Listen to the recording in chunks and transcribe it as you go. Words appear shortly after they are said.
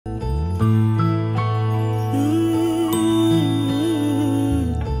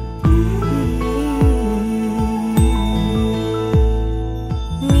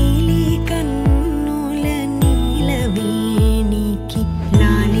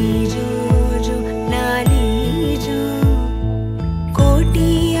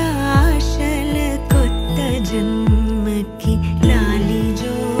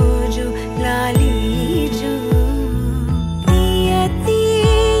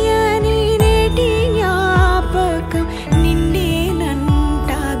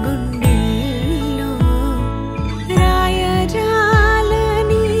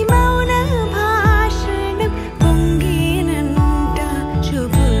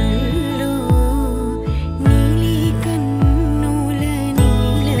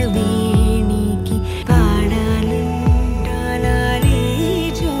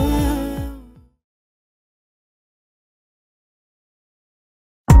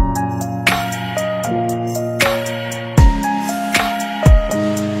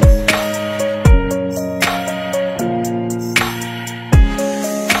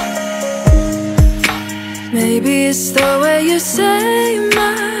Maybe it's the way you say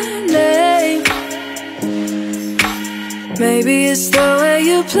my name. Maybe it's the way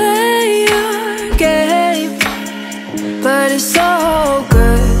you play your game. But it's so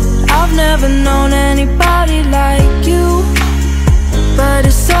good. I've never known anybody like you. But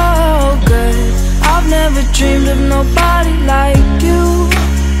it's so good. I've never dreamed of nobody like you.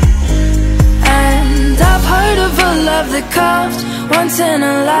 And I've heard of a love that comes once in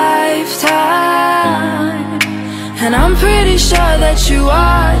a lifetime. And I'm pretty sure that you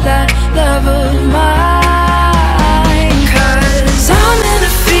are that love of mine. 'Cause I'm in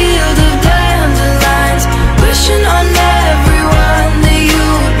a field of dandelions, wishing on everyone that you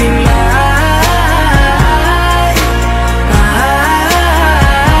would be mine, mine.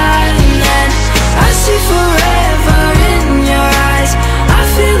 And I see forever in your eyes. I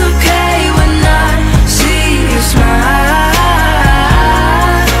feel okay when I see you smile.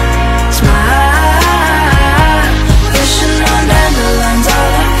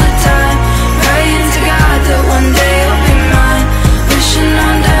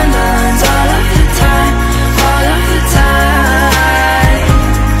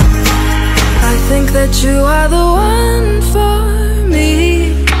 That you are the one for me,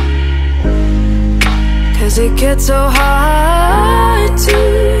 'cause it gets so hard to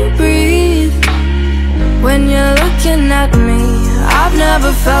breathe when you're looking at me. I've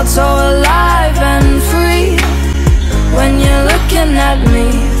never felt so alive and free. When you're looking at me,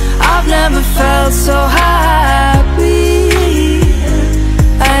 I've never felt so happy.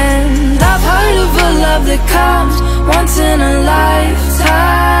 And I've heard of a love that comes once in a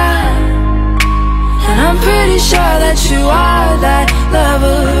lifetime. And I'm pretty sure that you are that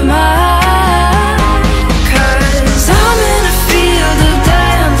lover